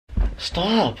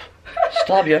Stop!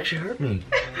 Stop, you actually hurt me.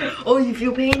 Oh, you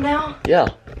feel pain now? Yeah.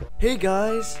 Hey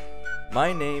guys,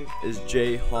 my name is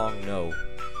Jae Hong No,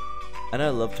 and I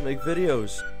love to make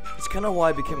videos. It's kind of why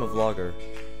I became a vlogger,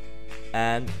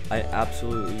 and I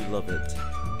absolutely love it.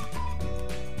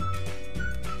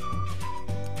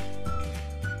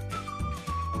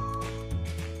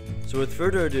 So with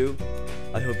further ado,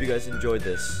 I hope you guys enjoyed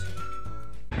this.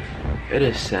 It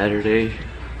is Saturday,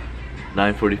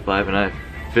 9:45, and I have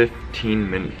 15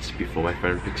 minutes before my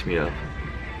friend picks me up.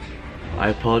 I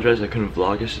apologize I couldn't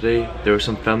vlog yesterday. There were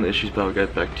some family issues, but I'll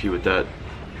get back to you with that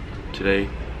today,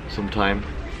 sometime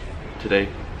today.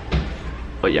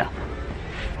 But yeah.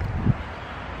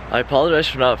 I apologize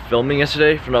for not filming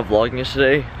yesterday, for not vlogging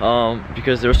yesterday,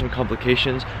 because there were some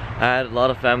complications. I had a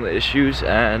lot of family issues,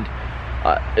 and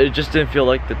it just didn't feel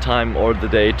like the time or the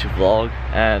day to vlog,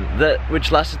 and which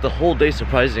lasted the whole day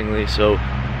surprisingly, so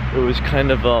it was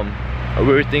kind of a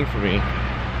weird thing for me.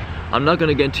 I'm not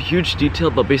gonna get into huge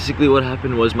detail, but basically what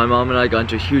happened was my mom and I got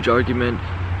into a huge argument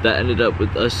that ended up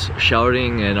with us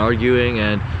shouting and arguing,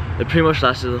 and it pretty much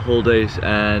lasted the whole day,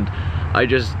 and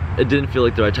it didn't feel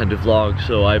like the right time to vlog,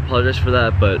 so I apologize for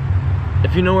that. But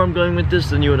if you know where I'm going with this,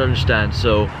 then you would understand.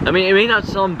 So I mean, it may not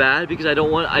sound bad because I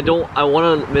want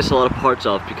to miss a lot of parts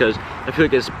off, because I feel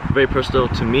like it's very personal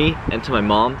to me and to my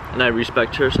mom, and I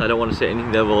respect her, so I don't want to say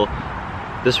anything that will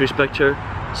disrespect her.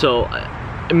 So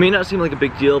it may not seem like a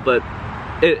big deal, but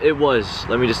it was.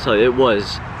 Let me just tell you, it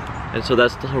was. And so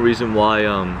that's the whole reason why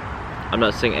I'm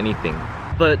not saying anything.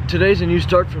 But today's a new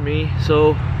start for me,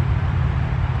 so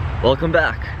welcome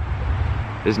back.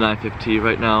 It's 9:50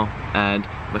 right now, and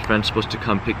my friend's supposed to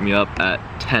come pick me up at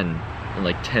 10 in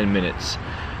like 10 minutes.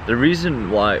 The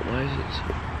reason why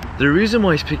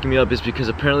he's picking me up is because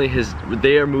apparently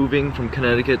they are moving from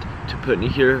Connecticut to Putney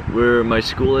here, where my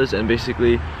school is, and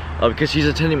basically because he's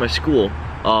attending my school,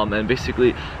 and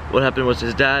basically what happened was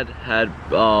his dad had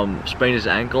sprained his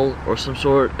ankle or some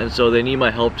sort, and so they need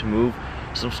my help to move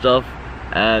some stuff,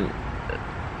 and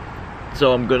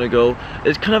so I'm gonna go.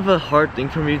 It's kind of a hard thing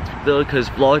for me though, because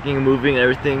vlogging and moving and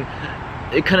everything,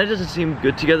 it kind of doesn't seem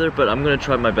good together, but I'm gonna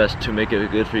try my best to make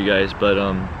it good for you guys. But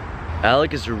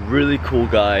Alec is a really cool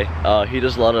guy. He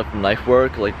does a lot of knife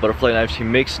work, like butterfly knives. He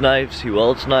makes knives, he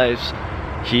welds knives,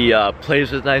 he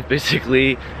plays with knives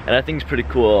basically, and I think it's pretty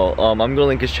cool. I'm gonna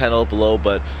link his channel below,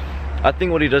 but I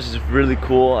think what he does is really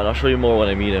cool, and I'll show you more when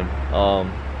I meet him.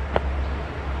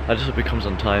 I just hope he comes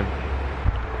on time.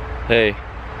 Hey,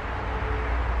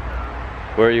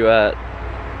 where are you at?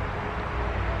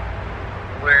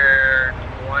 We're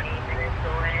 20 minutes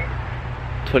away.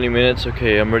 20 minutes?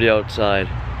 Okay, I'm already outside.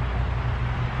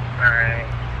 Alright.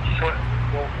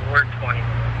 We're 20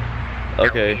 minutes.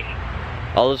 Okay.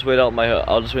 I'll just wait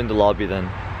in the lobby then.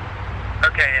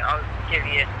 Okay, I'll give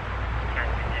you 10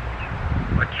 minutes.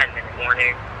 Or 10-minute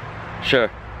warning. Sure.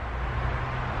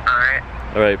 Alright.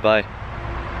 Alright, bye.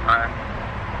 Alright.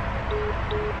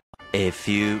 A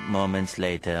few moments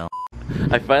later.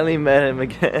 I finally met him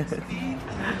again.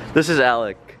 This is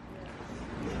Alec.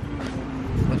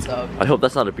 What's up? I hope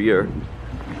that's not a beer.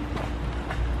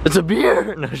 It's a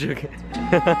beer! No, joking.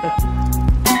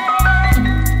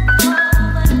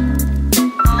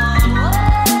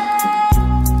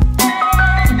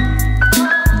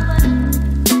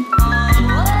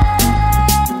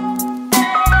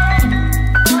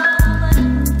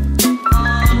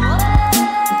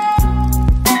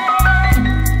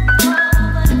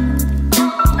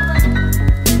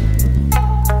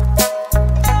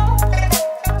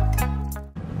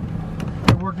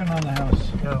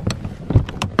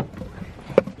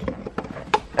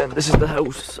 And this is the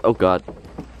house. Oh god.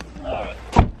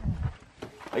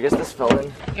 I guess this fell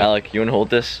in. Alec, you wanna hold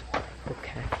this?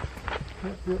 Okay.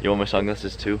 You want my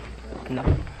sunglasses too? No.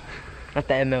 Not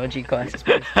the MLG glasses,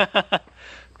 please.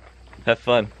 Have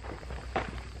fun.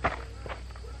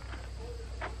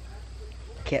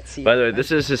 Can't see. By the way,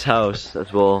 this is his house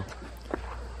as well.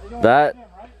 That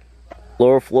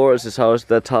lower floor is his house.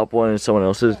 That top one is someone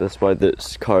else's. That's why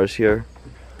this car is here.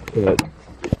 But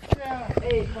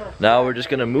now we're just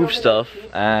gonna move stuff,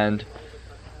 and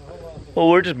well,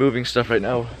 we're just moving stuff right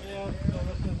now.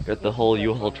 Got the whole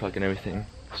U-Haul truck and everything,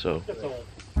 so.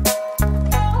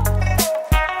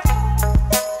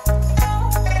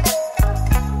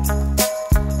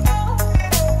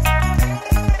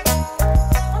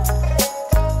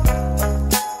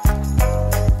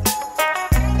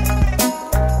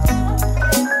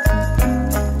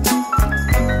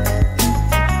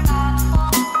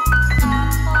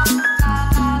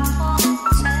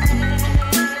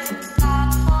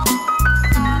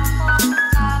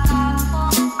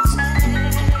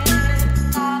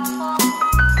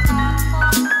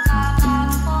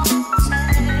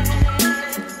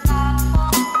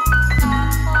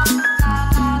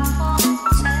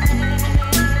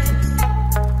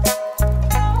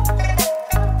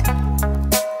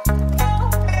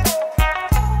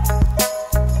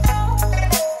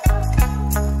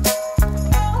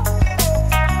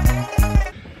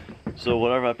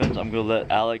 happens, I'm gonna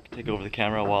let Alec take over the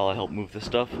camera while I help move this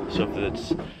stuff. So if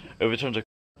it turns a,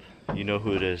 you know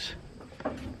who it is.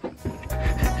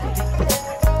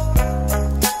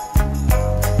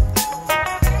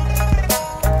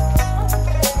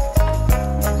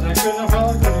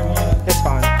 It's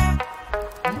fine.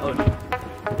 Oh.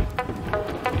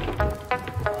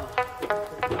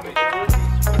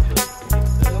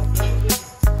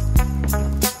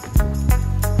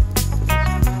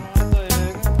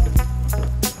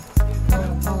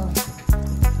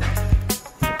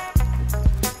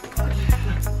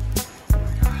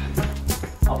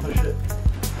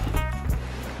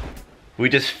 We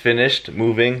just finished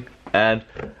moving, and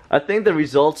I think the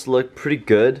results look pretty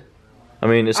good. I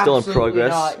mean, it's still in progress.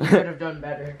 Not. You could have done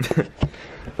better.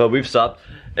 But we've stopped.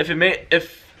 If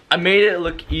I made it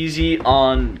look easy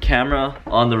on camera,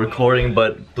 on the recording,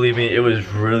 but believe me, it was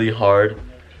really hard.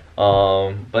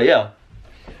 But yeah,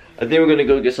 I think we're gonna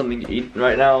go get something to eat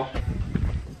right now.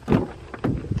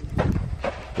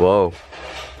 Whoa.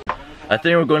 I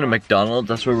think we're going to McDonald's.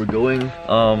 That's where we're going. But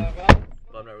I'm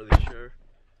not really sure.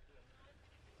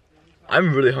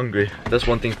 I'm really hungry. That's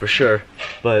one thing for sure.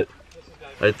 But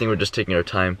I think we're just taking our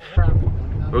time.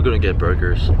 We're gonna get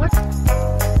burgers. What?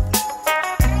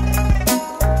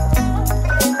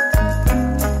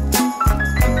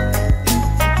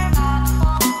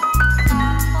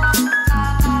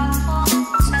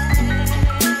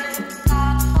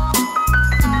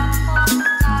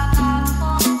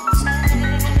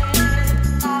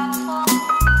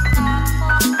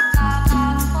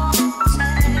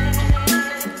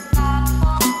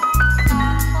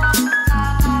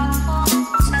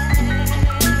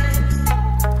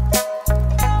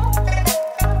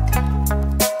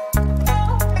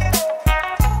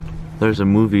 There's a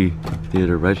movie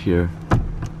theater right here.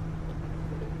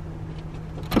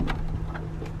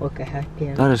 What the heck,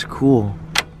 yeah. That is cool.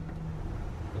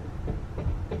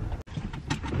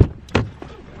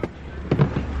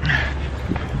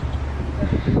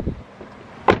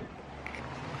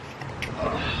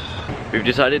 We've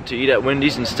decided to eat at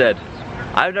Wendy's instead.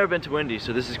 I've never been to Wendy's,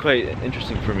 so this is quite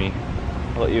interesting for me.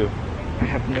 How about you? I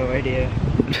have no idea.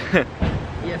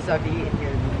 Yes, I've eaten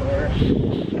here before.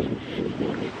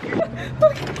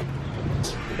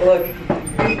 Look.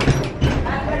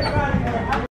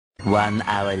 1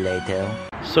 hour later.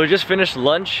 So we just finished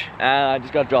lunch and I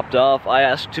just got dropped off. I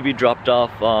asked to be dropped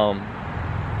off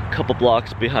a couple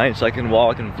blocks behind so I can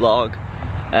walk and vlog.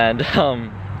 And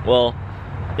well,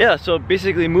 yeah, so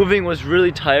basically moving was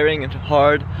really tiring and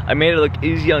hard. I made it look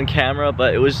easy on camera,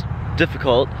 but it was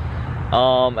difficult.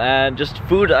 And just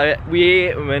food, we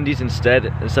ate at Wendy's instead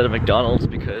of McDonald's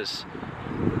because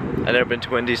I've never been to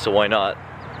Wendy's, so why not?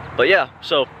 But yeah,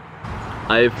 so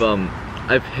I've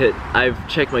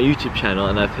checked my YouTube channel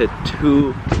and I've hit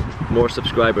 2 more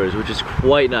subscribers, which is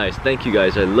quite nice. Thank you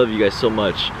guys. I love you guys so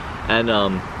much. And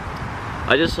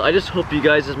I just hope you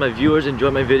guys as my viewers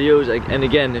enjoy my videos. And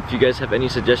again, if you guys have any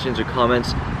suggestions or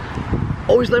comments,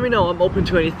 always let me know. I'm open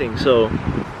to anything. So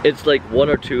it's like 1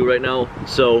 or 2 right now,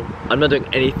 so I'm not doing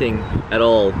anything at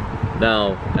all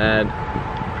now and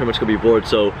pretty much gonna be bored.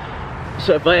 So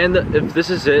if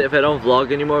this is it, if I don't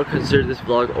vlog anymore, consider this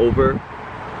vlog over.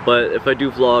 But if I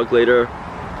do vlog later,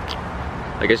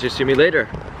 I guess you'll see me later.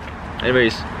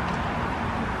 Anyways,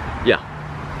 yeah.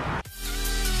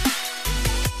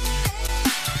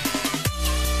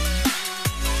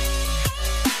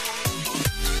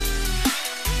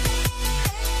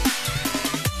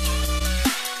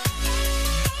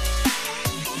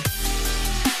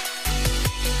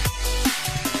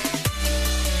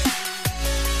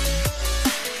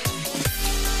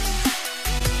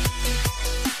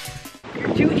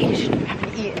 Dude, you shouldn't have to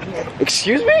eat in here.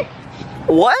 Excuse me?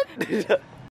 What?